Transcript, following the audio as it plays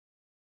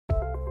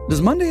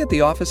Does Monday at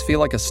the office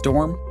feel like a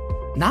storm?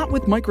 Not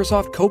with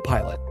Microsoft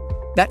Copilot.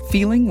 That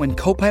feeling when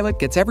Copilot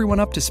gets everyone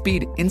up to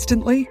speed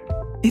instantly?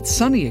 It's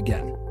sunny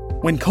again.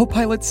 When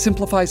Copilot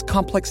simplifies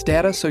complex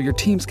data so your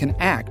teams can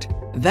act,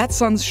 that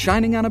sun's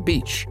shining on a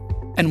beach.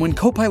 And when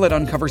Copilot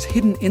uncovers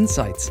hidden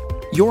insights,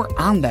 you're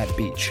on that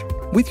beach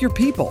with your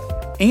people,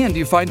 and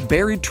you find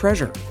buried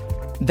treasure.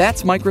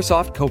 That's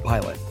Microsoft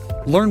Copilot.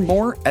 Learn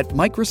more at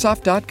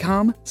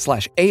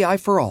Microsoft.com/AI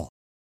for all.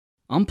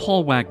 I'm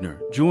Paul Wagner.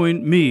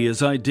 Join me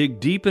as I dig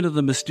deep into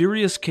the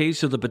mysterious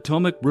case of the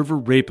Potomac River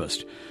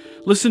rapist.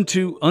 Listen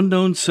to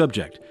Unknown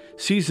Subject,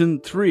 Season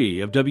 3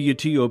 of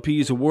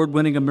WTOP's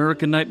award-winning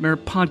American Nightmare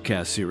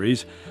podcast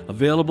series,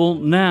 available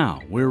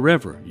now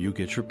wherever you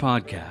get your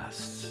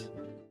podcasts.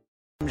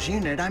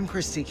 Unit, I'm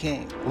Christy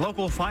King.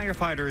 Local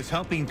firefighters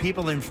helping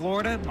people in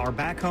Florida are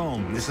back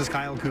home. This is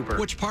Kyle Cooper.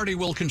 Which party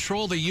will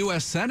control the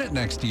U.S. Senate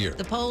next year?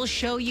 The polls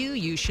show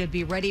you should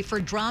be ready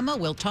for drama.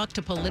 We'll talk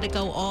to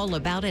Politico all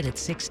about it at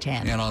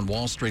 6:10. And on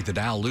Wall Street, the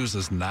Dow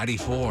loses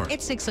 94.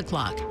 It's 6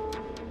 o'clock.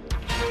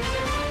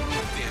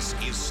 This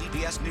is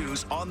CBS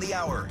News on the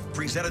Hour,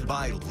 presented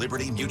by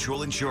Liberty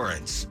Mutual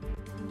Insurance.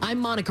 I'm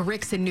Monica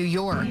Ricks in New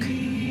York.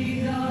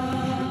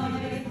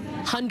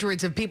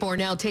 Hundreds of people are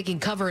now taking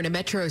cover in a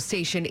metro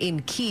station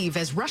in Kyiv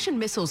as Russian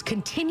missiles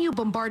continue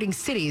bombarding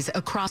cities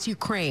across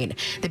Ukraine.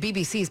 The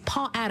BBC's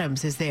Paul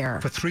Adams is there.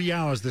 For 3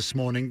 hours this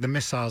morning, the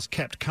missiles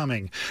kept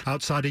coming.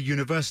 Outside a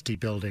university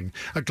building,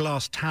 a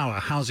glass tower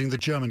housing the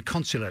German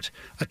consulate,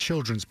 a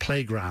children's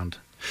playground.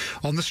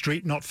 On the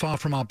street not far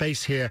from our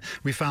base here,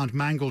 we found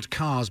mangled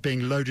cars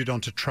being loaded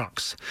onto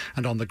trucks.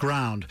 And on the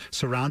ground,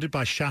 surrounded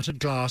by shattered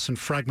glass and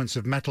fragments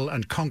of metal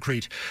and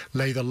concrete,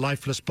 lay the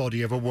lifeless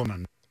body of a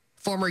woman.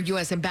 Former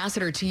U.S.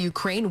 Ambassador to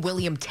Ukraine,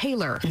 William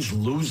Taylor. He's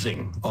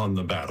losing on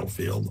the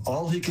battlefield.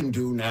 All he can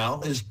do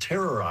now is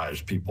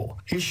terrorize people.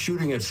 He's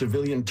shooting at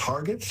civilian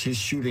targets. He's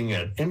shooting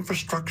at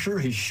infrastructure.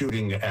 He's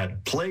shooting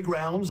at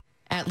playgrounds.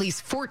 At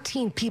least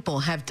 14 people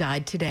have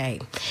died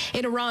today.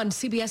 In Iran,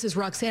 CBS's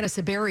Roxana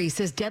Saberi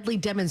says deadly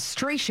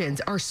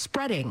demonstrations are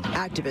spreading.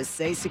 Activists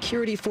say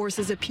security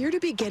forces appear to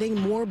be getting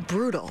more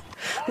brutal,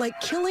 like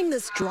killing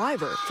this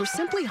driver for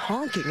simply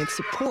honking in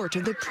support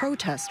of the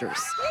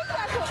protesters.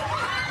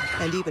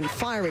 And even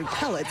firing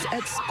pellets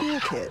at school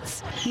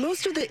kids.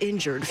 Most of the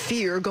injured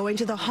fear going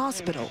to the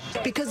hospital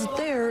because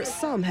there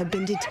some have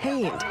been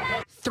detained.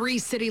 3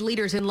 city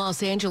leaders in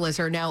Los Angeles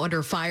are now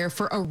under fire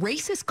for a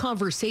racist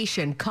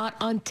conversation caught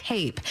on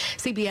tape.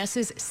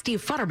 CBS's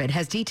Steve Futterman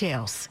has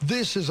details.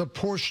 This is a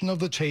portion of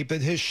the tape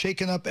that has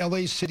shaken up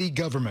LA city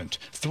government.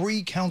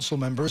 3 council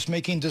members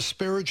making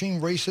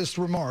disparaging racist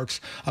remarks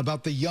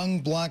about the young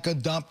black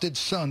adopted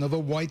son of a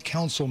white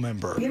council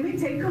member. Let me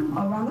take him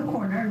around the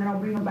corner and then I'll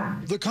bring him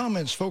back. The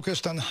comments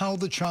focused on how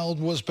the child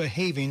was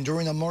behaving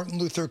during a Martin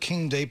Luther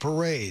King Day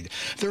parade.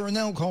 There are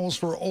now calls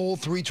for all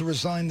 3 to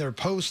resign their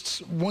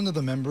posts. One of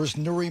the members,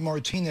 Nuri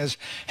Martinez,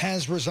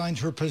 has resigned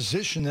her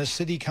position as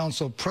city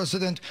council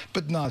president,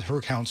 but not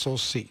her council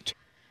seat.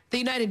 The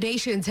United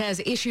Nations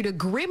has issued a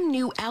grim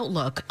new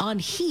outlook on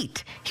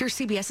heat. Here's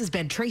CBS's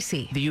Ben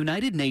Tracy. The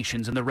United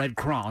Nations and the Red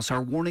Cross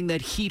are warning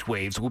that heat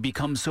waves will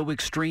become so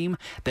extreme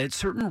that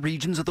certain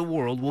regions of the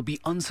world will be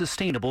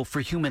unsustainable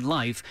for human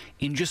life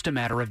in just a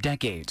matter of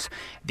decades.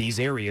 These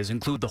areas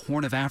include the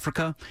Horn of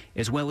Africa,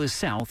 as well as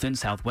South and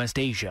Southwest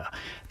Asia.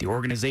 The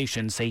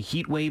organizations say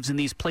heat waves in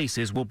these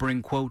places will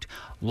bring, quote,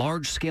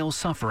 large-scale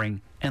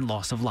suffering and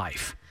loss of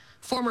life.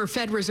 Former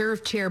Fed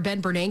Reserve Chair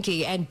Ben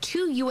Bernanke and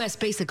 2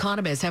 U.S.-based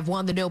economists have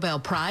won the Nobel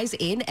Prize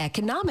in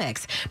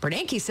economics.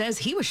 Bernanke says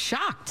he was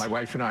shocked. My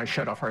wife and I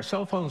shut off our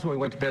cell phones when we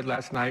went to bed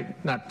last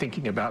night, not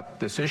thinking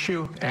about this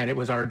issue. And it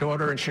was our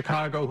daughter in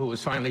Chicago who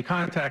was finally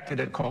contacted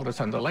and called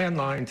us on the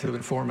landline to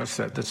inform us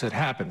that this had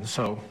happened.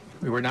 So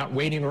we were not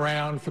waiting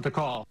around for the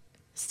call.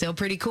 Still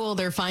pretty cool.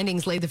 Their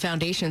findings laid the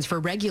foundations for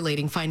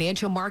regulating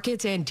financial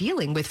markets and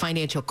dealing with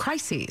financial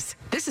crises.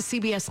 This is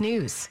CBS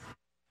News.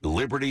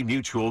 Liberty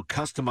Mutual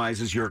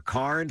customizes your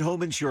car and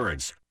home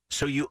insurance,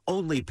 so you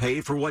only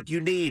pay for what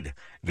you need.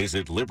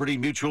 Visit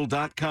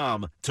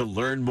libertymutual.com to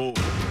learn more.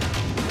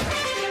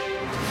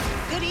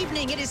 Good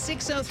evening. It is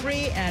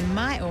 6:03, and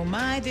my, oh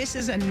my, this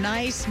is a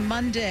nice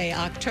Monday,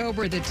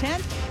 October the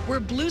 10th.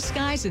 We're blue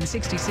skies and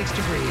 66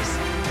 degrees.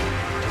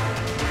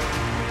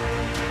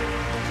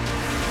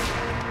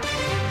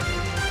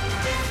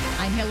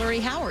 I'm Hillary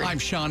Howard. I'm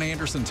Sean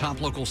Anderson.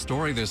 Top local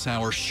story this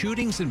hour.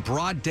 Shootings in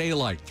broad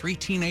daylight. 3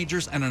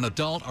 teenagers and an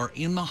adult are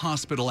in the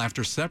hospital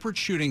after separate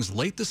shootings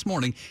late this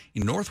morning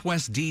in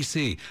northwest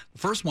D.C. The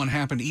first one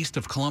happened east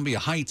of Columbia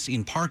Heights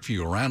in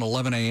Parkview around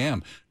 11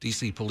 a.m.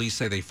 D.C. police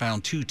say they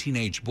found 2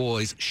 teenage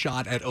boys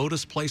shot at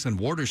Otis Place and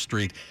Water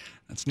Street.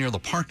 That's near the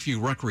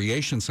Parkview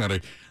Recreation Center.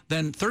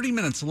 Then 30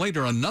 minutes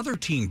later, another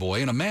teen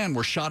boy and a man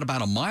were shot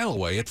about a mile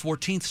away at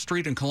 14th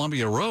Street and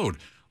Columbia Road.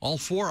 All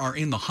 4 are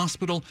in the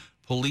hospital.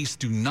 Police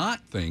do not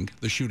think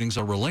the shootings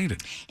are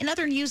related. In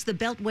other news, the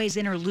Beltway's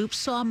inner loop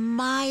saw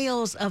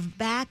miles of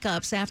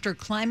backups after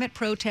climate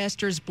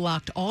protesters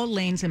blocked all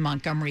lanes in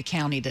Montgomery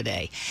County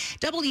today.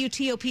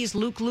 WTOP's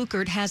Luke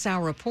Lukert has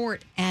our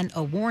report and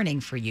a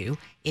warning for you.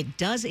 It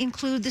does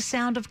include the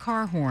sound of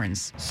car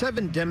horns.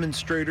 7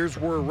 demonstrators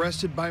were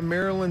arrested by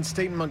Maryland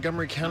State and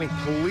Montgomery County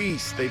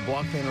police. They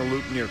blocked the inner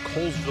loop near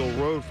Colesville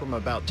Road from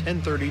about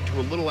 10:30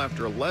 to a little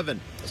after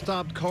 11.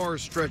 Stopped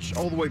cars stretched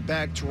all the way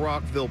back to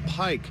Rockville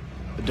Pike.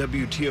 The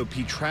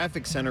WTOP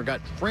Traffic Center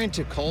got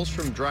frantic calls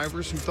from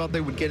drivers who thought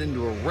they would get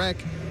into a wreck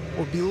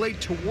or be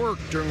late to work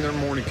during their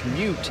morning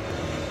commute.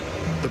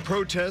 The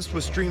protest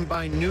was streamed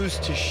by News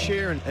to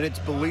Share, and it's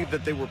believed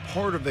that they were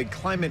part of a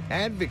climate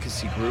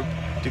advocacy group,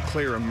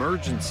 Declare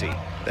Emergency.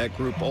 That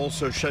group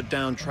also shut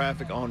down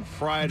traffic on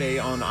Friday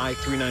on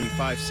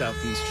I-395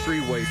 Southeast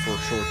Freeway for a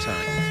short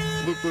time.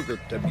 Luke Lukert,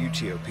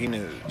 WTOP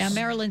News. Now,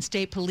 Maryland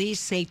State Police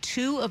say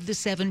 2 of the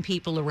 7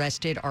 people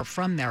arrested are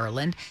from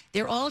Maryland.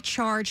 They're all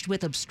charged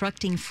with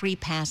obstructing free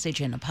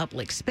passage in a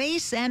public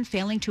space and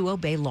failing to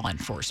obey law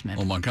enforcement.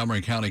 Well,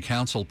 Montgomery County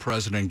Council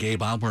President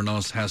Gabe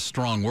Albornoz has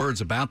strong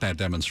words about that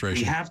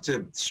demonstration. We have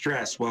to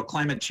stress, while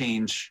climate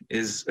change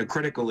is a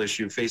critical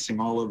issue facing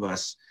all of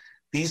us,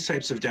 these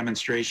types of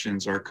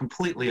demonstrations are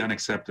completely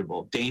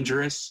unacceptable,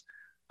 dangerous,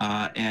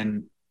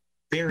 and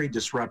very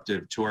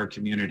disruptive to our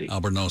community.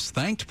 Albornoz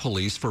thanked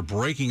police for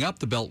breaking up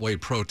the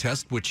Beltway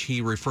protest, which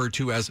he referred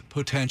to as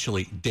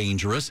potentially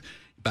dangerous.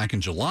 Back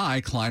in July,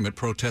 climate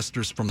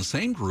protesters from the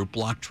same group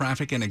blocked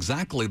traffic in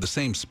exactly the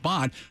same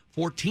spot.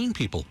 14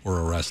 people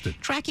were arrested.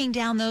 Tracking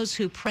down those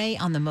who prey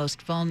on the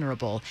most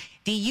vulnerable.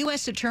 The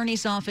U.S.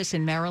 Attorney's Office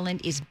in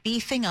Maryland is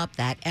beefing up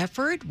that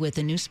effort with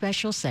a new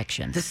special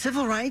section. The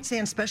Civil Rights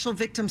and Special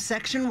Victims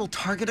section will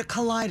target a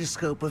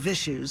kaleidoscope of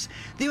issues.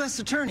 The U.S.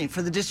 Attorney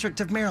for the District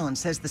of Maryland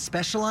says the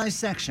specialized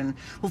section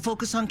will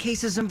focus on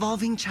cases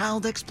involving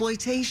child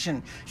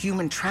exploitation,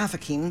 human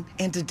trafficking,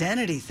 and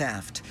identity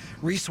theft.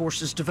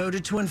 Resources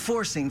devoted to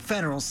enforcing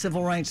federal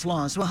civil rights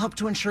laws will help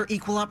to ensure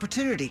equal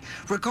opportunity,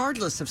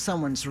 regardless of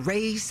someone's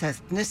race,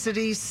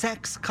 ethnicity,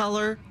 sex,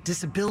 color,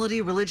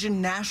 disability, religion,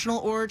 national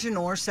origin,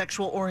 or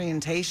sexual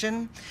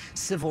orientation.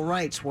 Civil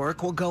rights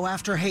work will go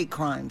after hate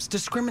crimes,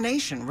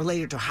 discrimination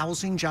related to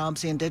housing,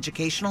 jobs, and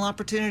educational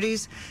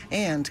opportunities,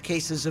 and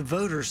cases of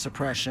voter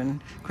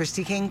suppression.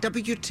 Christy King,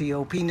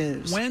 WTOP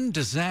News. When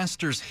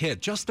disasters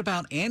hit just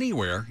about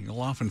anywhere,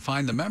 you'll often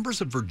find the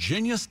members of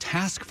Virginia's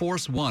Task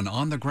Force One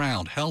on the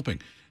ground helping.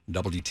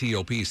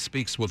 WTOP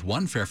speaks with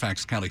one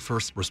Fairfax County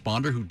first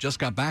responder who just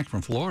got back from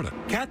Florida.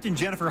 Captain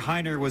Jennifer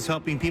Heiner was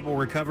helping people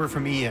recover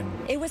from Ian.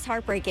 It was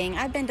heartbreaking.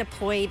 I've been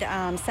deployed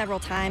several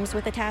times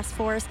with the task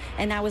force,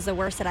 and that was the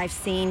worst that I've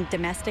seen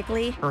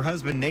domestically. Her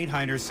husband, Nate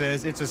Heiner,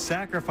 says it's a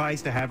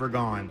sacrifice to have her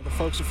gone. The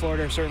folks of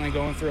Florida are certainly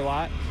going through a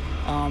lot,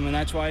 and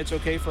that's why it's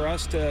okay for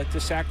us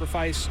to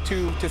sacrifice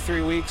 2 to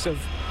 3 weeks of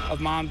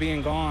mom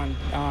being gone,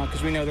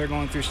 because we know they're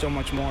going through so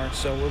much more.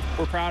 So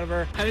we're proud of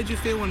her. How did you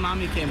feel when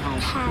mommy came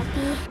home?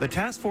 Happy. The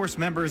task force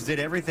members did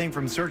everything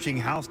from searching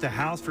house to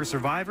house for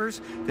survivors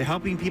to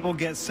helping people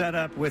get set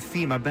up with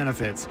FEMA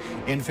benefits.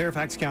 In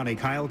Fairfax County,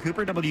 Kyle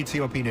Cooper,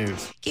 WTOP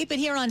News. Keep it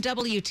here on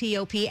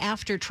WTOP.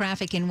 After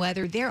traffic and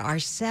weather, there are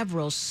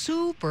several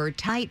super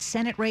tight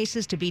Senate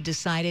races to be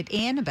decided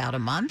in about a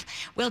month.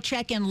 We'll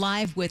check in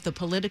live with the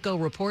Politico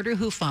reporter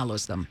who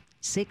follows them.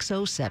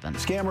 6:07.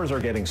 Scammers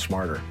are getting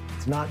smarter.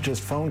 It's not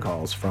just phone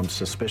calls from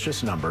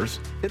suspicious numbers.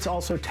 It's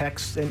also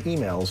texts and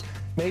emails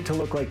made to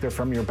look like they're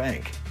from your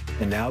bank.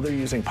 And now they're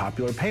using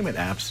popular payment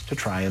apps to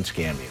try and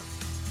scam you.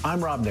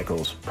 I'm Rob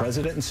Nichols,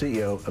 President and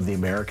CEO of the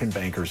American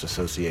Bankers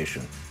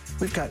Association.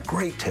 We've got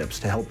great tips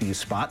to help you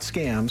spot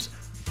scams,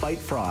 fight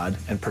fraud,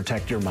 and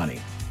protect your money.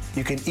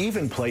 You can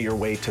even play your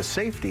way to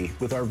safety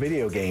with our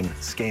video game,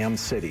 Scam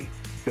City.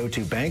 Go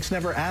to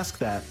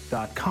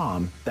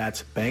banksneveraskthat.com.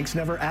 That's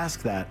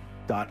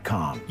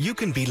banksneveraskthat.com. You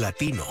can be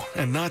Latino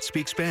and not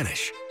speak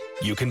Spanish.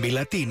 You can be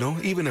Latino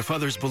even if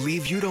others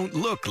believe you don't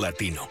look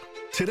Latino.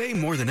 Today,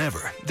 more than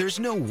ever, there's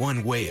no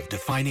one way of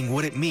defining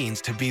what it means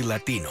to be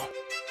Latino.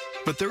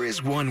 But there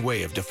is one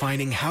way of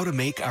defining how to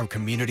make our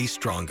community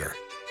stronger.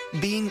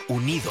 Being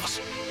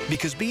unidos.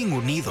 Because being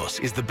unidos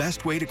is the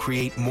best way to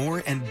create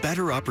more and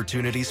better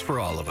opportunities for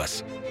all of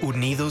us.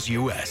 Unidos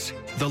US,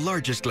 the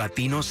largest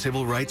Latino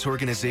civil rights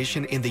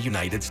organization in the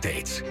United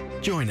States.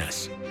 Join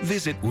us.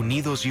 Visit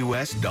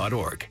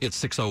unidosus.org. It's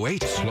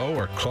 6:08. Slow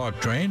or clogged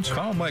drains?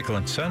 Call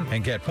Michael & Son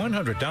and get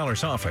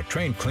 $100 off at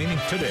drain cleaning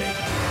today.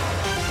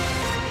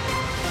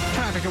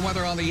 Traffic and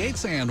weather on the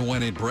 8th and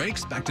when it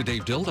breaks. Back to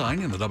Dave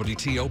Dildine in the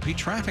WTOP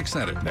Traffic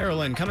Center.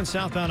 Maryland coming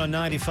southbound on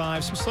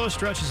 95. Some slow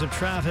stretches of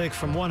traffic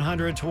from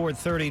 100 toward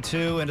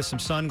 32 into some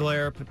sun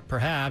glare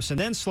perhaps, and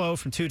then slow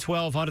from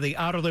 212 onto the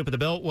outer loop of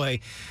the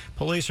Beltway.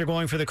 Police are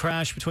going for the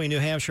crash between New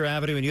Hampshire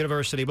Avenue and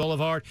University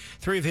Boulevard.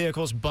 3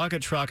 vehicles,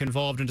 bucket truck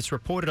involved, and it's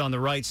reported on the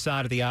right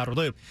side of the outer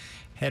loop.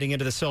 heading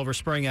into the Silver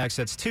Spring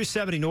exits.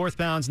 270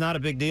 northbound's not a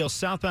big deal.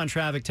 Southbound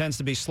traffic tends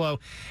to be slow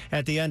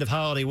at the end of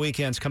holiday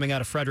weekends coming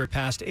out of Frederick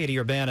past 80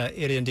 Urbana.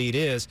 It indeed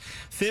is.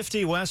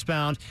 50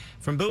 westbound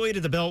from Bowie to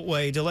the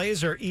Beltway.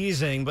 Delays are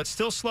easing, but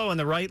still slow in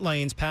the right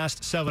lanes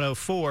past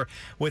 704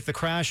 with the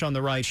crash on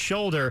the right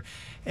shoulder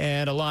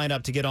and a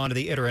lineup to get onto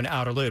the inner and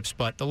outer loops.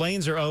 But the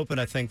lanes are open,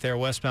 I think, there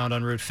westbound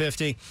on Route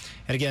 50.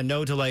 And again,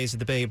 no delays at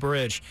the Bay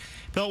Bridge.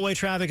 Beltway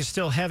traffic is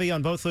still heavy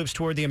on both loops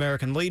toward the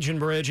American Legion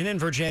Bridge, and in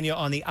Virginia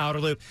on the outer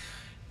loop,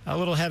 a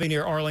little heavy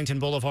near Arlington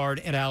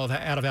Boulevard and out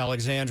of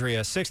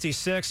Alexandria.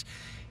 66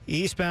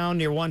 eastbound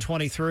near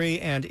 123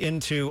 and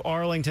into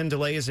Arlington.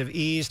 Delays have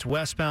eased.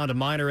 Westbound, a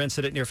minor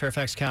incident near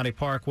Fairfax County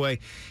Parkway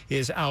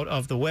is out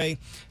of the way.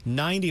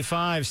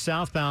 95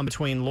 southbound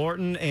between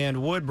Lorton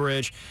and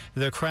Woodbridge.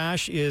 The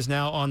crash is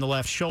now on the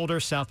left shoulder.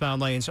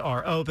 Southbound lanes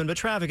are open, but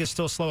traffic is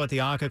still slow at the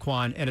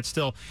Occoquan, and it's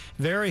still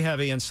very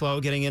heavy and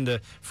slow getting into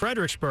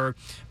Fredericksburg.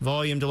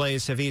 Volume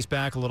delays have eased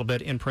back a little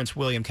bit in Prince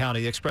William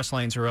County. The express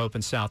lanes are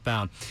open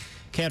southbound.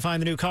 Can't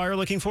find the new car you're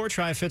looking for?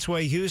 Try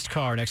Fitzway Used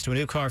Car. Next to a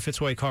new car,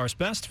 Fitzway Cars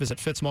Best. Visit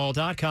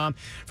fitzmall.com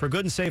for a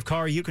good and safe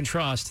car you can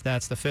trust.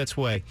 That's the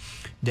Fitzway.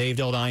 Dave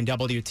Dildine,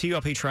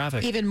 WTOP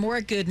Traffic. Even more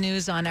good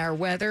news on our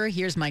weather.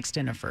 Here's Mike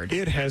Stiniford.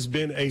 It has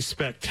been a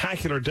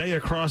spectacular day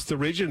across the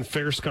region.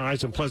 Fair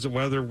skies and pleasant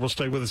weather will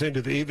stay with us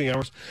into the evening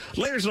hours.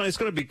 Later tonight, it's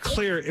going to be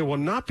clear. It will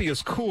not be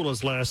as cool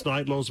as last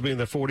night. Lows will be in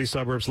the 40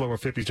 suburbs, lower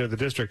 50s in the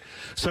district.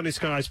 Sunny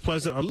skies,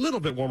 pleasant, a little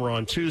bit warmer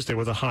on Tuesday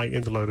with a high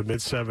in the low to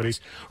mid-70s.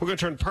 We're going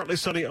to turn partly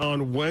sunny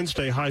on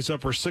Wednesday, highs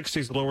upper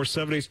 60s, lower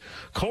 70s.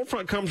 Cold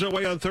front comes our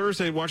way on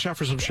Thursday. Watch out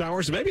for some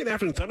showers, maybe an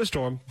afternoon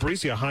thunderstorm.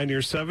 Breezy, a high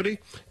near 70.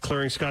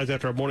 Clearing skies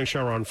after a morning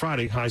shower on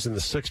Friday, highs in the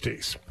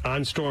 60s.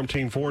 I'm Storm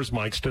Team 4's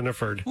Mike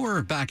Stiniford.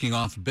 We're backing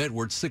off a bit.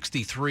 We're at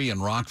 63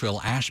 in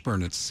Rockville.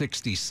 Ashburn at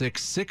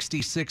 66.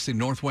 66 in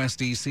Northwest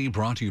D.C.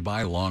 Brought to you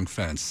by Long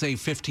Fence. Save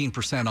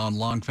 15% on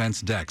Long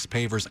Fence decks,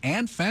 pavers,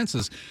 and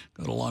fences.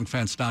 Go to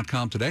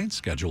longfence.com today and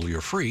schedule your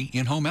free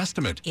in-home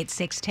estimate. It's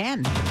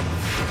 6:10.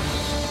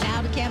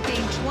 Now to Campaign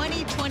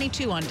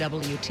 2022 on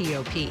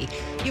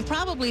WTOP. You've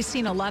probably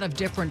seen a lot of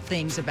different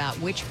things about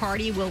which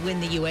party will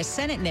win the U.S.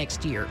 Senate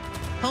next year.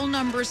 Poll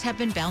numbers have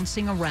been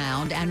bouncing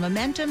around, and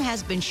momentum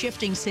has been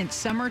shifting since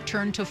summer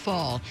turned to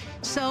fall.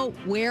 So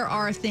where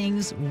are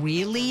things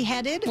really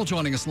headed? Well,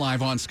 joining us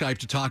live on Skype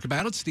to talk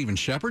about it, Stephen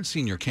Shepard,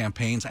 Senior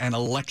Campaigns and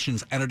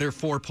Elections Editor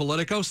for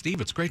Politico. Steve,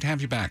 it's great to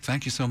have you back.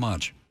 Thank you so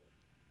much.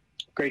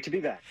 Great to be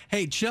back.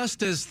 Hey,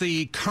 just as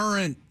the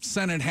current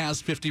Senate has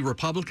 50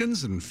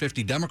 Republicans and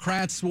 50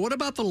 Democrats, what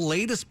about the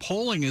latest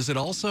polling? Is it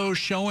also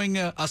showing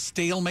a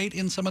stalemate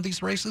in some of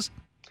these races?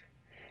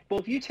 Well,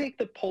 if you take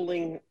the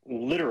polling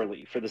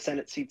literally for the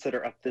Senate seats that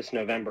are up this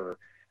November,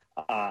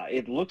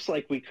 it looks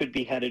like we could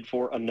be headed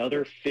for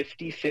another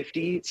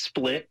 50-50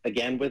 split,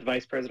 again with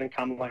Vice President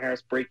Kamala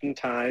Harris breaking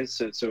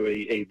ties, so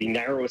the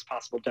narrowest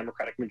possible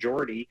Democratic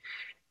majority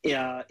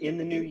in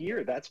the new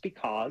year. That's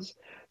because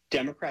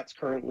Democrats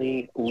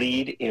currently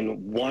lead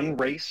in one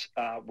race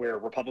where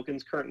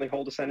Republicans currently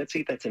hold a Senate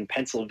seat. That's in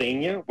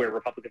Pennsylvania, where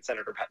Republican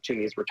Senator Pat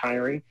Toomey is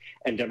retiring,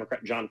 and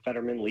Democrat John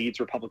Fetterman leads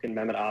Republican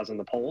Mehmet Oz in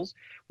the polls,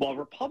 while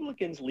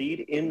Republicans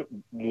lead in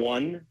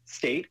one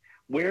state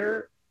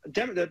where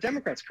the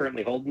Democrats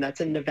currently hold, and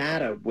that's in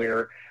Nevada,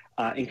 where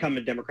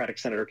incumbent Democratic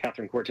Senator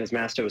Catherine Cortez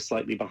Masto is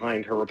slightly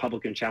behind her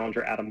Republican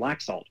challenger Adam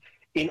Laxalt.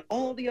 In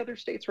all the other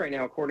states right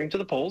now, according to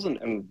the polls, and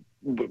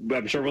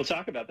I'm sure we'll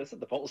talk about this, that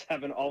the polls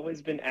haven't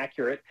always been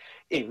accurate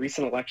in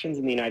recent elections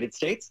in the United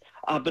States,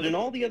 but in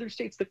all the other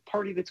states, the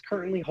party that's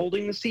currently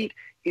holding the seat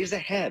is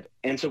ahead.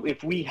 And so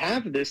if we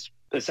have this,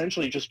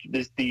 essentially just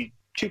the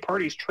two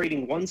parties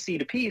trading one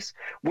seat apiece,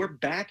 we're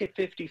back at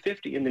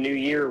 50-50 in the new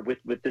year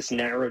with this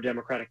narrow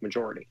Democratic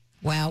majority.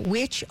 Wow.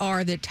 Which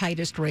are the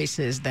tightest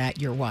races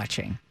that you're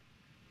watching?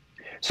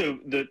 So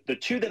the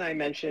two that I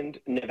mentioned,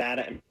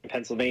 Nevada and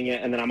Pennsylvania,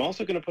 and then I'm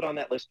also going to put on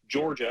that list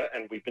Georgia,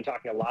 and we've been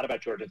talking a lot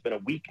about Georgia. It's been a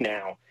week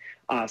now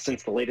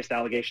since the latest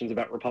allegations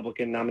about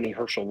Republican nominee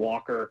Herschel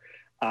Walker.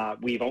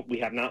 We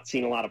have not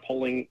seen a lot of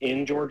polling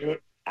in Georgia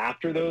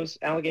after those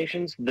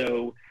allegations,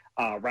 though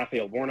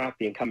Raphael Warnock,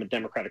 the incumbent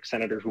Democratic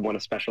senator who won a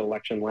special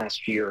election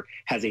last year,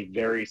 has a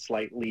very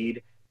slight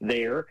lead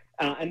there.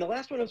 And the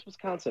last one is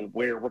Wisconsin,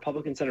 where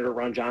Republican Senator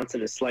Ron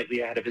Johnson is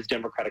slightly ahead of his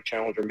Democratic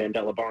challenger,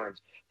 Mandela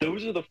Barnes.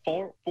 Those are the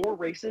four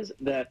races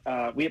that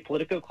we at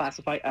Politico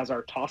classify as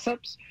our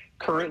toss-ups.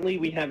 Currently,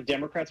 we have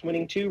Democrats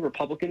winning 2,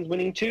 Republicans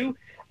winning 2.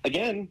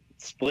 Again,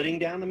 splitting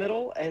down the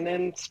middle and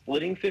then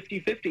splitting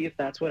 50-50 if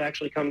that's what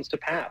actually comes to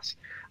pass.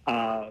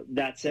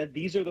 That said,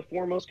 these are the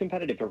 4 most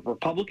competitive. If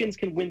Republicans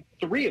can win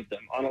 3 of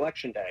them on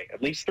Election Day,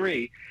 at least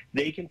 3,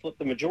 they can flip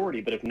the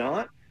majority. But if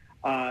not,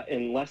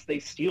 unless they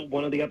steal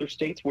one of the other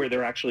states where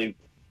they're actually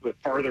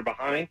farther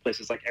behind,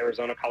 places like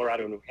Arizona,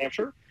 Colorado, and New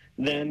Hampshire,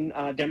 then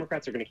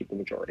Democrats are going to keep the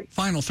majority.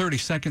 Final 30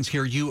 seconds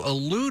here. You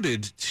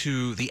alluded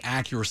to the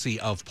accuracy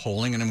of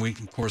polling, and we,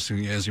 of course,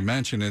 as you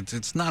mentioned,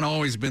 it's not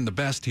always been the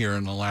best here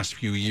in the last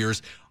few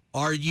years.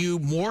 Are you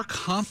more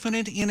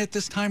confident in it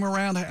this time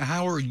around?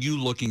 How are you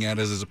looking at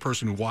it as a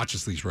person who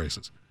watches these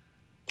races?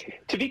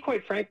 To be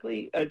quite frank,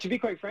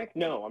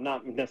 no, I'm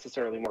not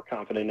necessarily more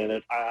confident in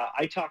it.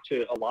 I talked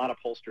to a lot of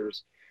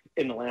pollsters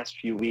in the last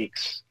few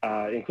weeks,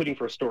 including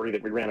for a story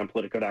that we ran on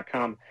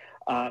Politico.com.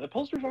 The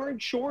pollsters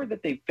aren't sure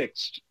that they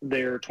fixed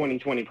their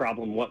 2020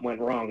 problem, what went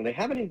wrong. They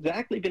haven't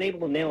exactly been able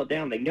to nail it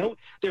down. They know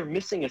they're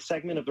missing a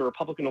segment of the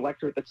Republican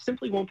electorate that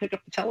simply won't pick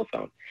up the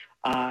telephone.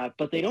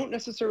 But they don't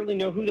necessarily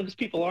know who those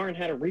people are and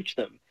how to reach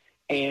them.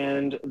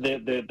 And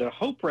the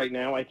hope right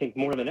now, I think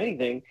more than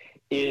anything,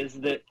 is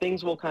that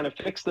things will kind of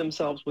fix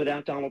themselves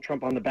without Donald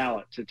Trump on the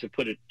ballot, to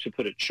put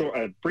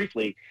it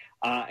briefly,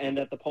 and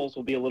that the polls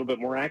will be a little bit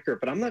more accurate.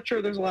 But I'm not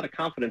sure there's a lot of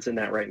confidence in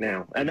that right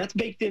now, and that's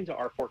baked into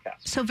our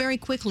forecast. So very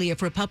quickly,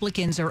 if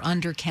Republicans are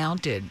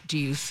undercounted, do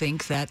you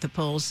think that the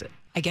polls,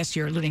 I guess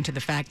you're alluding to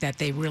the fact that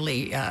they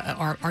really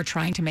are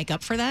trying to make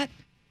up for that?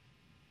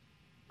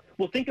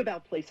 Well, think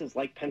about places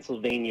like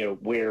Pennsylvania,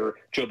 where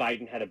Joe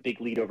Biden had a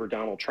big lead over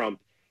Donald Trump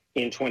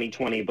in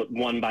 2020, but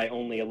won by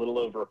only a little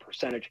over a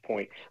percentage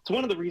point. It's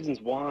one of the reasons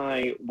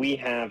why we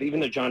have, even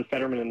though John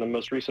Fetterman in the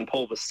most recent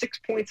poll was 6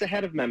 points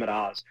ahead of Mehmet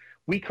Oz,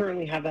 we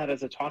currently have that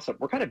as a toss-up.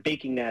 We're kind of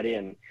baking that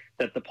in,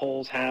 that the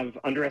polls have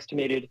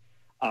underestimated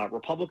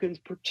Republicans,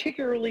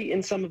 particularly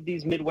in some of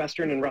these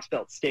Midwestern and Rust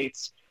Belt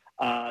states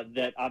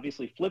that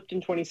obviously flipped in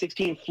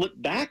 2016,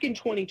 flipped back in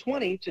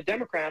 2020 to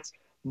Democrats,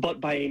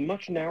 but by a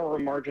much narrower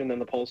margin than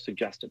the polls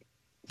suggested.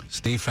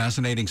 Steve,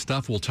 fascinating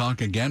stuff. We'll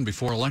talk again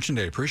before Election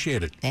Day.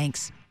 Appreciate it.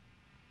 Thanks.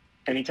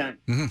 Anytime.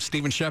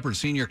 Stephen Shepard,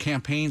 Senior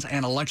Campaigns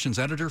and Elections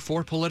Editor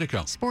for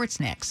Politico. Sports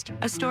next.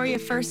 A story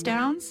of first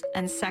downs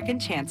and second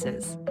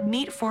chances.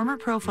 Meet former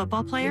pro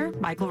football player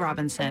Michael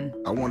Robinson.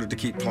 I wanted to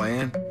keep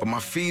playing, but my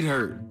feet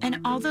hurt. And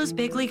all those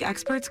big league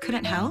experts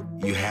couldn't help?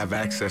 You have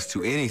access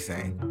to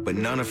anything, but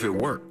none of it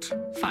worked.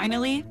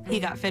 Finally, he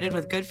got fitted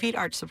with Good Feet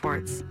arch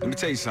supports. Let me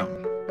tell you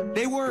something.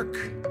 They work.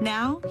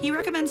 Now, he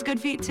recommends Good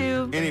Feet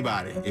to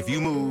anybody. If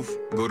you move,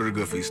 go to the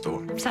Good Feet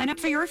store. Sign up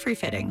for your free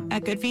fitting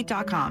at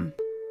goodfeet.com.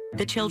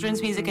 The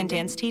children's music and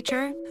dance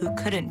teacher who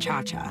couldn't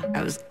cha-cha.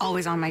 I was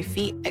always on my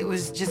feet. It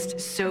was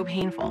just so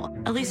painful.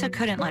 Elisa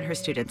couldn't let her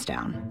students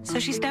down, so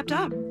she stepped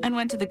up and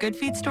went to the Good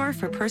Feet store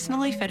for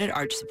personally fitted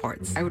arch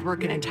supports. I would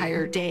work an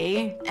entire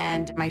day,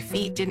 and my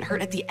feet didn't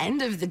hurt at the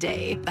end of the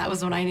day. That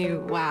was when I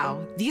knew,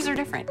 wow, these are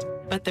different.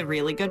 But the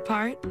really good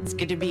part? It's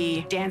good to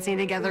be dancing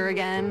together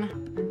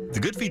again. The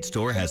Good Feet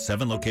store has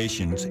 7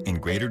 locations in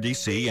Greater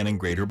D.C. and in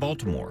Greater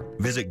Baltimore.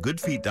 Visit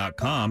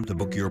goodfeet.com to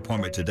book your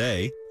appointment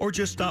today or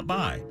just stop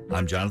by.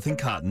 I'm Jonathan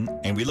Cotton,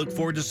 and we look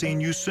forward to seeing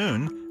you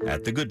soon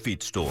at the Good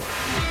Feet store.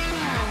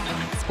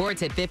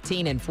 Sports at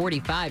 15 and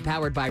 45,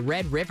 powered by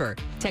Red River.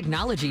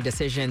 Technology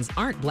decisions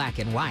aren't black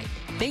and white.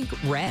 Think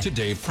red. To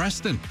Dave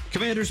Preston.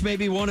 Commanders may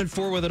be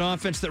 1-4 with an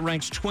offense that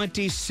ranks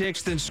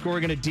 26th in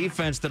scoring and a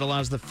defense that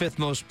allows the 5th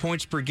most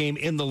points per game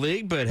in the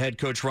league, but head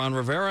coach Ron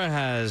Rivera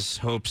has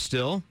hope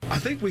still. I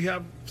think we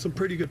have some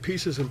pretty good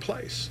pieces in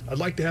place. I'd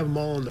like to have them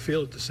all on the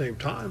field at the same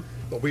time,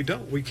 but we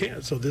don't. We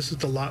can't. So this is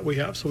the lot we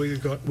have, so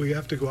we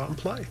have to go out and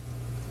play.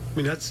 I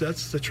mean, that's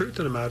the truth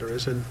of the matter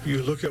is, and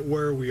you look at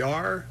where we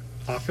are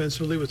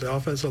offensively with the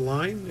offensive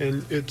line,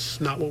 and it's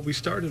not what we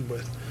started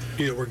with.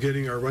 You know, we're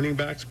getting our running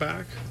backs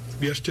back.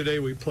 Yesterday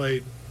we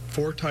played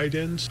 4 tight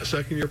ends, a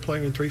second-year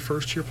player and 3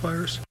 first-year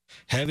players.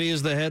 Heavy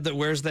is the head that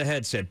wears the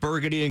headset.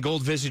 Burgundy and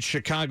Gold visit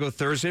Chicago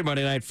Thursday.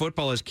 Monday Night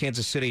Football is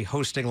Kansas City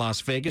hosting Las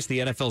Vegas. The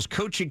NFL's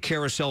coaching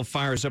carousel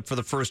fires up for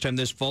the first time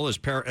this fall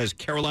as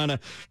Carolina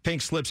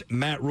Pink slips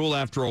Matt Rule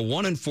after a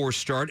 1-4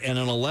 start and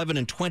an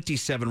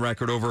 11-27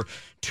 record over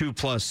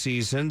 2+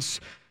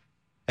 seasons.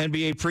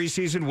 NBA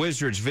preseason,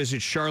 Wizards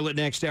visit Charlotte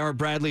next hour.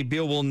 Bradley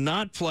Beal will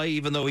not play,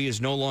 even though he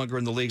is no longer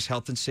in the league's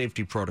health and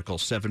safety protocol.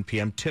 7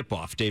 p.m.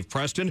 tip-off. Dave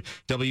Preston,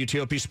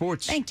 WTOP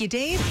Sports. Thank you,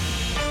 Dave.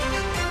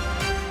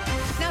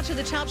 Now to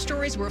the top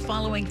stories we're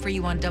following for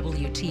you on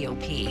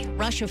WTOP.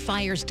 Russia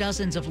fires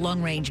dozens of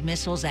long-range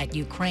missiles at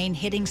Ukraine,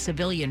 hitting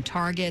civilian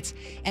targets.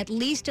 At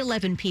least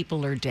 11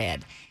 people are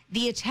dead.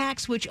 The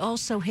attacks, which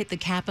also hit the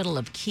capital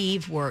of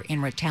Kyiv, were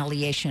in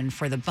retaliation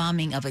for the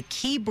bombing of a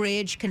key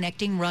bridge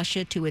connecting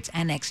Russia to its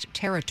annexed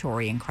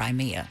territory in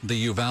Crimea. The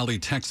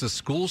Uvalde, Texas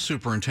school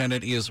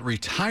superintendent is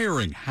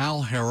retiring.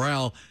 Hal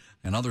Harrell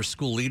and other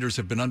school leaders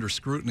have been under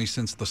scrutiny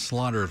since the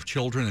slaughter of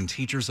children and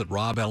teachers at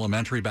Robb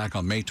Elementary back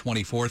on May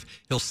 24th.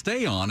 He'll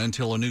stay on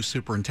until a new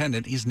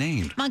superintendent is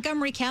named.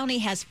 Montgomery County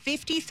has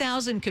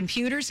 50,000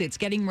 computers it's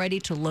getting ready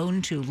to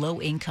loan to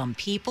low-income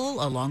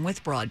people, along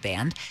with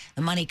broadband.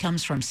 The money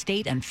comes from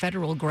state and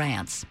federal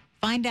grants.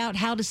 Find out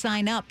how to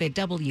sign up at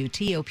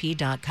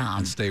WTOP.com.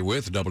 And stay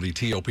with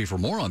WTOP for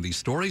more on these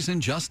stories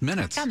in just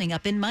minutes. Coming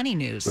up in Money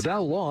News. The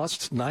Dow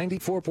lost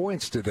 94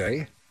 points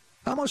today.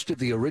 How much did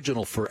the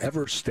original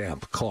Forever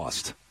stamp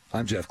cost?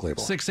 I'm Jeff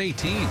Clable.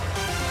 6:18.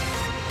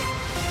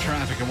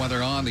 Traffic and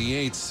weather on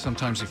the 8s.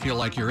 Sometimes you feel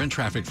like you're in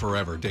traffic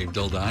forever. Dave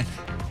Dildine.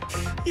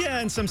 Yeah,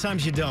 and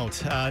sometimes you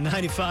don't.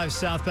 95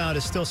 southbound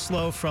is still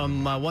slow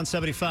from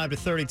 175 to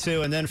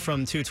 32, and then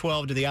from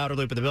 212 to the outer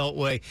loop of the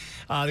Beltway.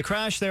 The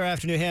crash there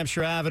after New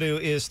Hampshire Avenue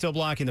is still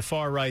blocking the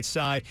far right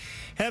side.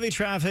 Heavy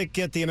traffic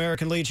at the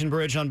American Legion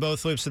Bridge on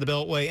both loops of the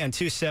Beltway, and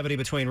 270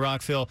 between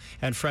Rockville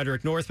and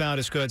Frederick. Northbound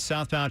is good.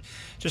 Southbound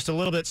just a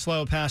little bit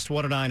slow past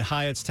 109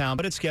 Hyattstown,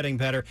 but it's getting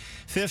better.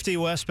 50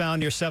 westbound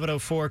near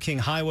 704 King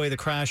Highway, the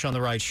crash on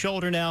the right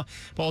shoulder now.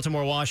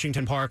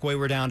 Baltimore-Washington Parkway,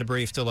 we're down to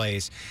brief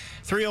delays.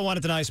 301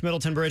 at the Nice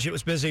Middleton Bridge, it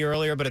was busy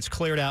earlier, but it's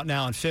cleared out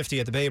now, and 50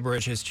 at the Bay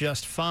Bridge is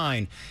just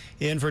fine.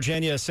 In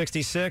Virginia,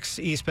 66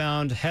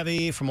 eastbound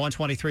heavy from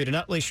 123 to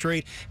Nutley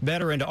Street,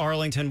 better into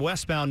Arlington.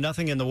 Westbound,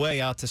 nothing in the way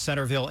out to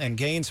Centerville and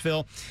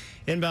Gainesville.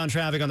 Inbound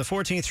traffic on the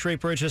 14th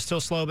Street Bridge is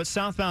still slow, but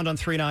southbound on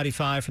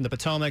 395 from the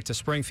Potomac to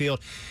Springfield,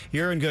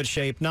 you're in good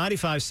shape.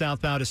 95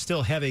 southbound is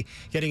still heavy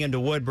getting into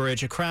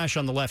Woodbridge. A crash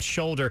on the left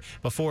shoulder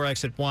before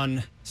exit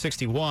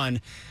 161.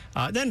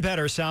 Then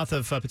better south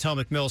of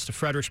Potomac Mills to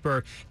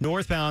Fredericksburg.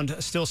 Northbound,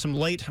 still some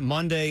late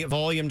Monday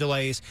volume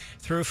delays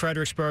through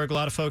Fredericksburg. A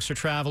lot of folks are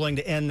traveling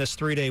to end this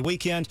three-day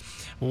weekend.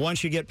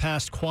 Once you get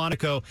past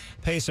Quantico,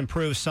 pace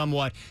improves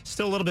somewhat.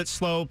 Still a little bit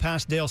slow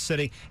past Dale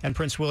City and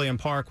Prince William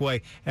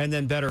Parkway, and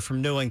then better from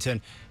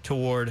Newington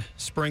toward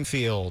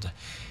Springfield.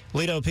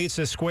 Lido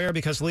Pizza Square,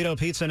 because Lido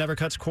Pizza never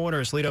cuts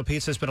corners. Lido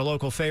Pizza has been a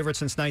local favorite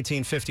since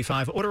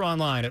 1955. Order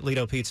online at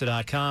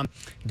LidoPizza.com.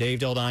 Dave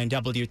Dildine,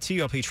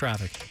 WTOP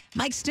Traffic.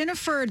 Mike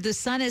Stiniford, the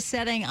sun is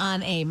setting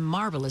on a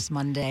marvelous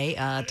Monday.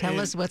 Tell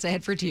us what's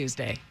ahead for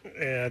Tuesday.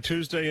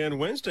 Tuesday and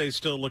Wednesday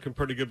still looking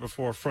pretty good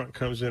before a front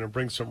comes in and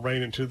brings some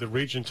rain into the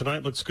region.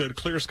 Tonight looks good.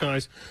 Clear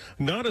skies.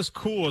 Not as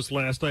cool as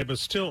last night, but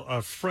still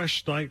a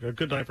fresh night, a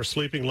good night for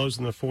sleeping. Lows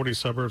in the 40s,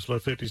 suburbs, low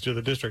 50s to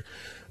the district.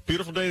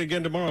 Beautiful day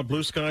again tomorrow.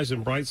 Blue skies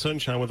and bright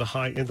sunshine with a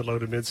high in the low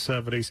to mid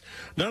 70s.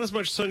 Not as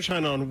much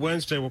sunshine on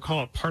Wednesday. We'll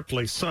call it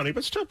partly sunny,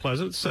 but still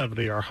pleasant.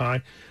 70 our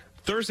high.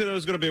 Thursday, though,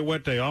 is going to be a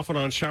wet day, off and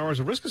on showers.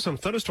 A risk of some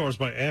thunderstorms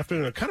by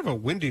afternoon. A kind of a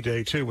windy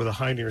day, too, with a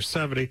high near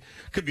 70.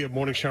 Could be a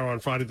morning shower on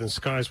Friday, then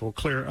skies will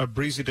clear. A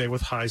breezy day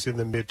with highs in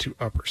the mid to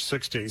upper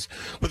 60s.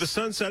 With the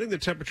sun setting, the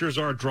temperatures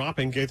are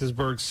dropping.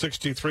 Gaithersburg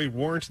 63,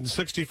 Warrenton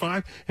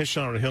 65, and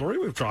Sean and Hillary,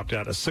 we've dropped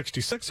down to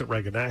 66 at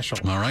Reagan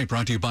National. All right,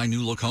 brought to you by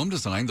New Look Home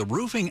Design. The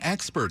roofing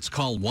experts.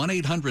 Call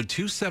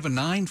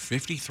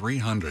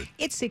 1-800-279-5300.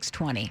 It's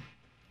 6:20.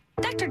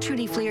 Dr.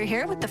 Trudy Fleer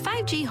here with the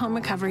 5G Home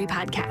Recovery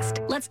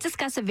Podcast. Let's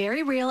discuss a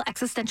very real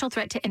existential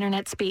threat to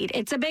internet speed.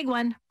 It's a big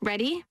one.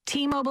 Ready?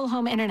 T-Mobile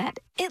Home Internet.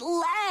 It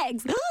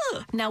lags.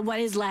 Ugh. Now, what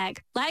is lag?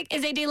 Lag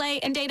is a delay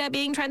in data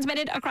being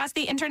transmitted across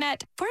the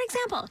internet. For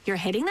example, you're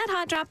hitting that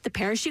hot drop, the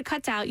parachute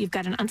cuts out, you've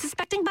got an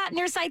unsuspecting bot in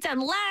your sights, and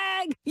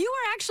lag! You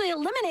were actually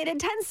eliminated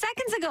 10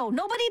 seconds ago.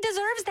 Nobody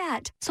deserves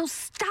that. So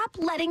stop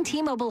letting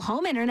T-Mobile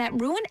Home Internet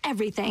ruin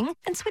everything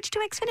and switch to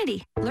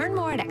Xfinity. Learn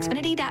more at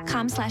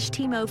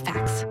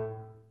xfinity.com/T-MoFax.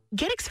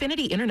 Get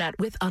Xfinity Internet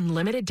with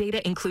unlimited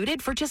data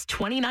included for just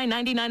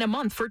 $29.99 a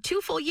month for 2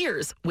 full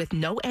years with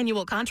no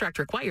annual contract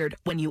required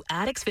when you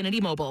add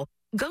Xfinity Mobile.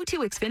 Go to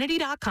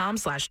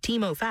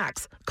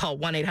xfinity.com/TMoFax, call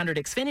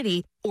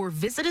 1-800-XFINITY, or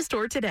visit a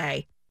store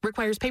today.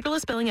 Requires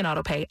paperless billing and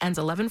autopay. Ends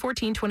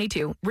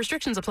 11/14/22.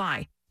 Restrictions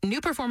apply. New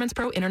Performance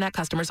Pro Internet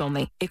customers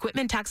only.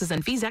 Equipment, taxes,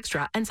 and fees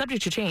extra and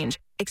subject to change.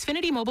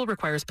 Xfinity Mobile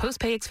requires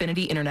post-pay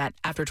Xfinity Internet.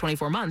 After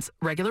 24 months,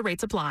 regular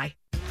rates apply.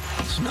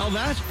 Smell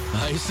that?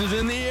 Ice is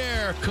in the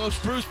air.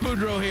 Coach Bruce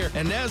Boudreau here.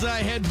 And as I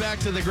head back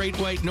to the Great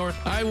White North,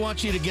 I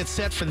want you to get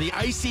set for the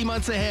icy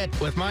months ahead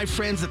with my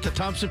friends at the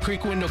Thompson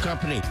Creek Window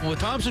Company. With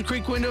Thompson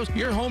Creek Windows,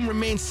 your home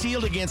remains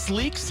sealed against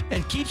leaks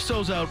and keeps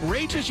those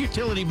outrageous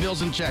utility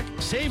bills in check.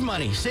 Save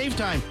money, save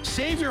time,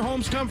 save your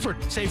home's comfort.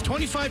 Save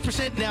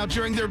 25% now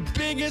during their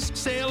biggest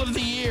sale of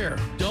the year.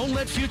 Don't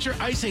let future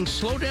icing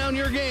slow down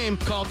your game.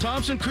 Call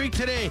Thompson Creek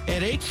today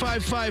at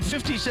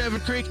 855-57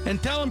 Creek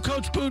and tell them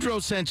Coach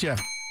Boudreau sent you.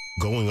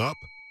 Going up?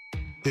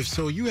 If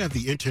so, you have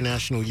the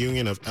International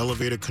Union of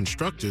Elevator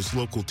Constructors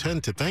Local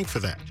 10 to thank for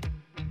that.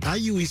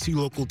 IUEC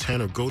Local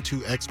 10 are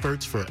go-to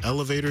experts for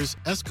elevators,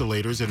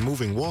 escalators, and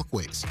moving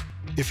walkways.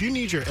 If you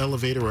need your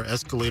elevator or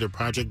escalator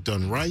project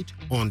done right,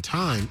 on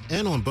time,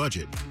 and on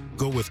budget,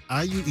 go with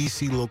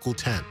IUEC Local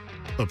 10,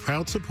 a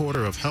proud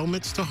supporter of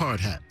helmets to hard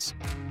hats.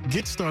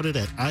 Get started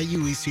at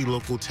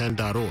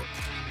IUECLocal10.org.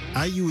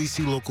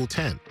 IUEC Local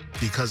 10,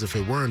 because if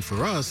it weren't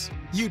for us,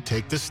 you'd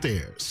take the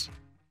stairs.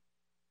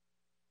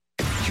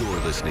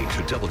 You're listening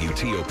to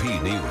WTOP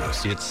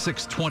News. It's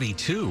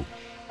 6:22.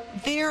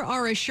 There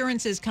are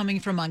assurances coming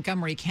from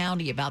Montgomery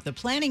County about the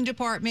planning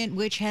department,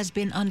 which has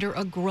been under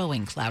a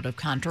growing cloud of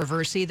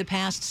controversy the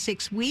past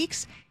 6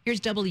 weeks. Here's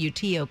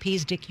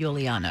WTOP's Dick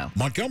Iuliano.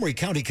 Montgomery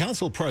County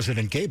Council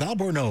President Gabe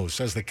Albornoz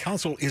says the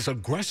council is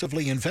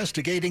aggressively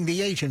investigating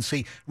the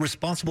agency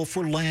responsible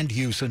for land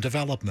use and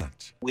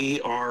development.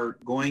 We are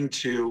going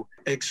to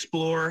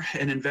explore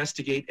and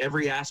investigate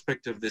every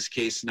aspect of this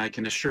case, and I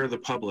can assure the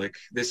public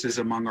this is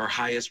among our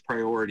highest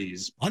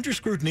priorities. Under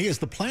scrutiny is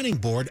the planning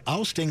board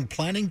ousting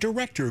planning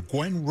director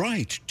Gwen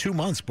Wright 2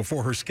 months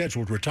before her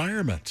scheduled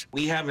retirement.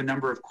 We have a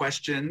number of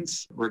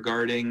questions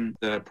regarding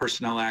the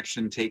personnel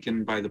action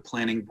taken by the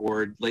planning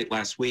board late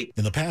last week.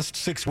 In the past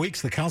 6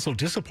 weeks, the council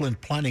disciplined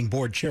planning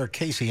board chair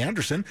Casey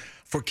Anderson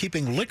for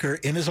keeping liquor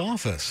in his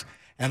office.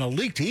 And a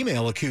leaked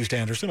email accused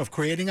Anderson of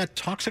creating a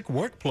toxic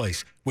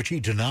workplace, which he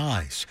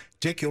denies.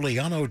 Dick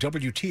Iuliano,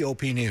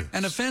 WTOP News.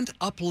 An event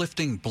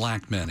uplifting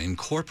black men in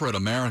corporate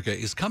America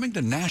is coming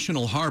to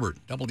National Harbor.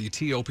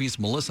 WTOP's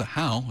Melissa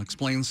Howe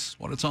explains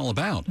what it's all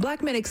about.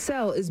 Black Men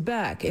Excel is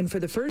back, and for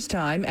the first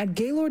time at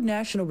Gaylord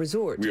National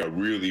Resort. We are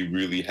really,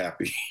 really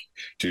happy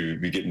to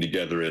be getting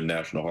together in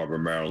National Harbor,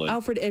 Maryland.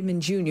 Alfred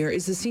Edmond Jr.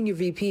 is the senior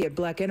VP at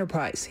Black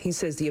Enterprise. He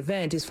says the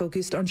event is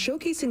focused on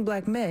showcasing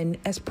black men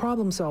as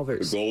problem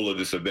solvers. The goal of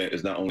this event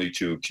is not only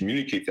to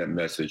communicate that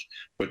message,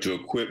 but to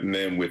equip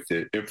men with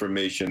the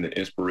information, the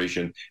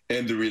inspiration,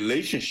 and the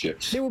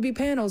relationships. There will be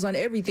panels on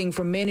everything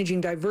from managing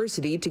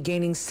diversity to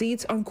gaining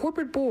seats on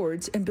corporate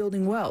boards and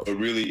building wealth. It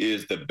really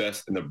is the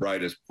best and the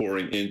brightest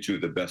pouring into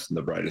the best and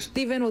the brightest.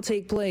 The event will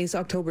take place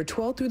October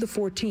 12th through the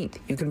 14th.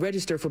 You can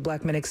register for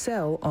Black Men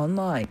Excel online.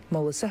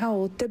 Melissa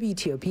Howell,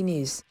 WTOP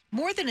News.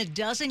 More than a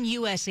dozen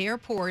U.S.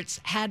 airports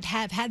have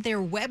had their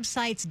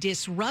websites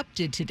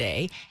disrupted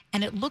today,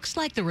 and it looks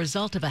like the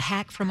result of a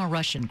hack from a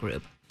Russian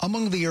group.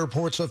 Among the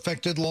airports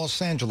affected,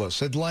 Los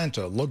Angeles,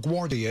 Atlanta,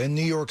 LaGuardia in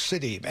New York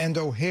City, and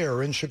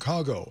O'Hare in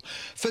Chicago.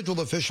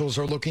 Federal officials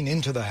are looking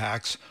into the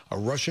hacks. A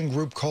Russian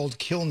group called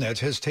Killnet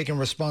has taken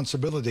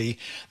responsibility.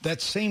 That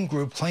same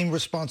group claimed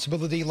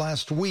responsibility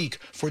last week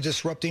for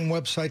disrupting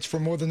websites for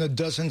more than a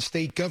dozen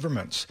state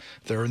governments.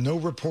 There are no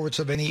reports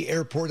of any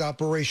airport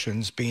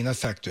operations being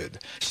affected.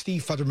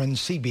 Steve Futterman,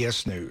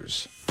 CBS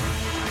News.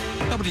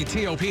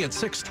 WTOP at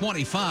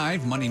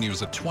 6:25. Money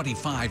News at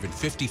 25 and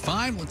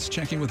 55. Let's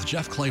check in with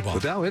Jeff Clabaugh.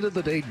 The Dow ended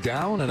the day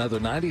down another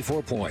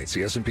 94 points.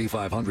 The S&P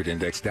 500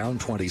 index down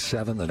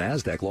 27. The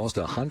Nasdaq lost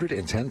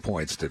 110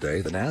 points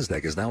today. The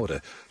Nasdaq is now at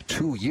a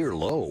 2-year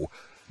low.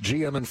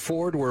 GM and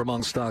Ford were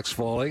among stocks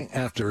falling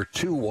after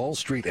 2 Wall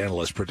Street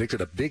analysts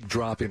predicted a big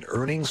drop in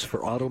earnings for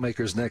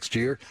automakers next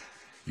year.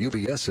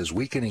 UBS says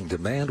weakening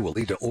demand will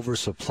lead to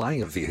oversupply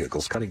of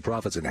vehicles, cutting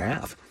profits in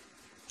half.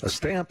 A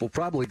stamp will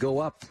probably go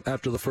up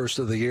after the first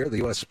of the year.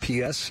 The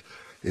USPS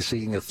is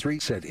seeing a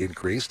 3-cent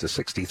increase to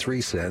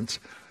 63 cents.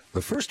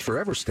 The first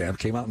forever stamp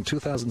came out in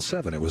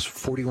 2007. It was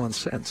 41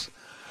 cents.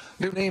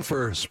 New name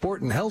for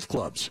sport and health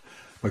clubs.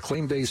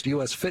 McLean-based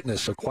U.S.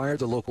 Fitness acquired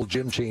the local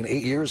gym chain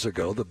 8 years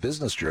ago. The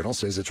Business Journal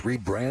says it's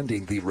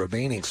rebranding the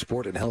remaining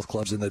sport and health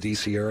clubs in the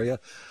D.C. area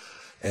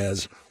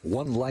as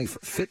One Life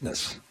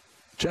Fitness.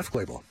 Jeff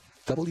Clabaugh,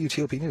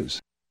 WTOP News.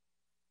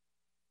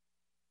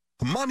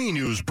 Money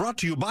News brought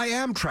to you by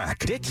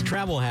Amtrak. Ditch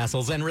travel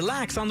hassles and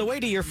relax on the way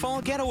to your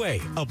fall getaway.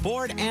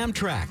 Aboard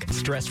Amtrak.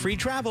 Stress-free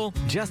travel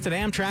just an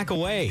Amtrak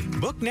away.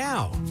 Book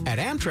now at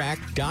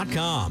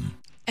Amtrak.com.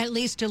 At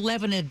least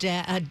 11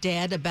 are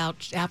dead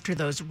after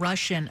those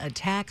Russian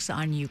attacks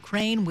on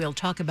Ukraine. We'll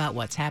talk about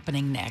what's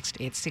happening next.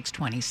 It's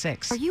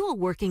 6:26. Are you a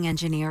working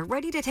engineer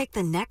ready to take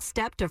the next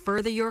step to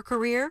further your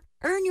career?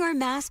 Earn your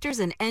master's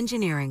in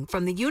engineering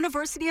from the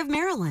University of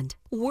Maryland.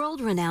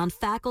 World-renowned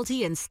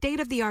faculty and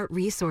state-of-the-art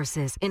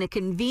resources in a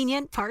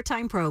convenient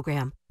part-time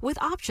program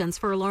with options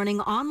for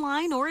learning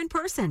online or in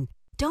person.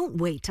 Don't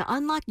wait to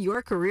unlock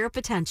your career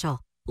potential.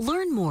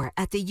 Learn more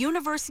at the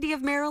University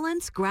of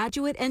Maryland's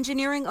Graduate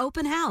Engineering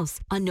Open House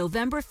on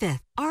November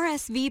 5th.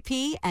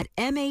 RSVP at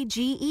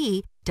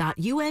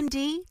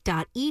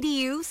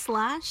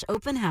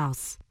mage.umd.edu/open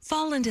house.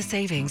 Fall into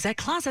savings at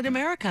Closet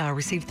America.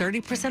 Receive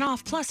 30%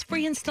 off plus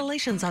free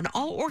installations on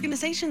all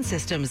organization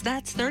systems.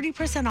 That's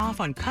 30%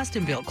 off on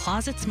custom-built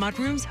closets,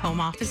 mudrooms,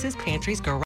 home offices, pantries, garages.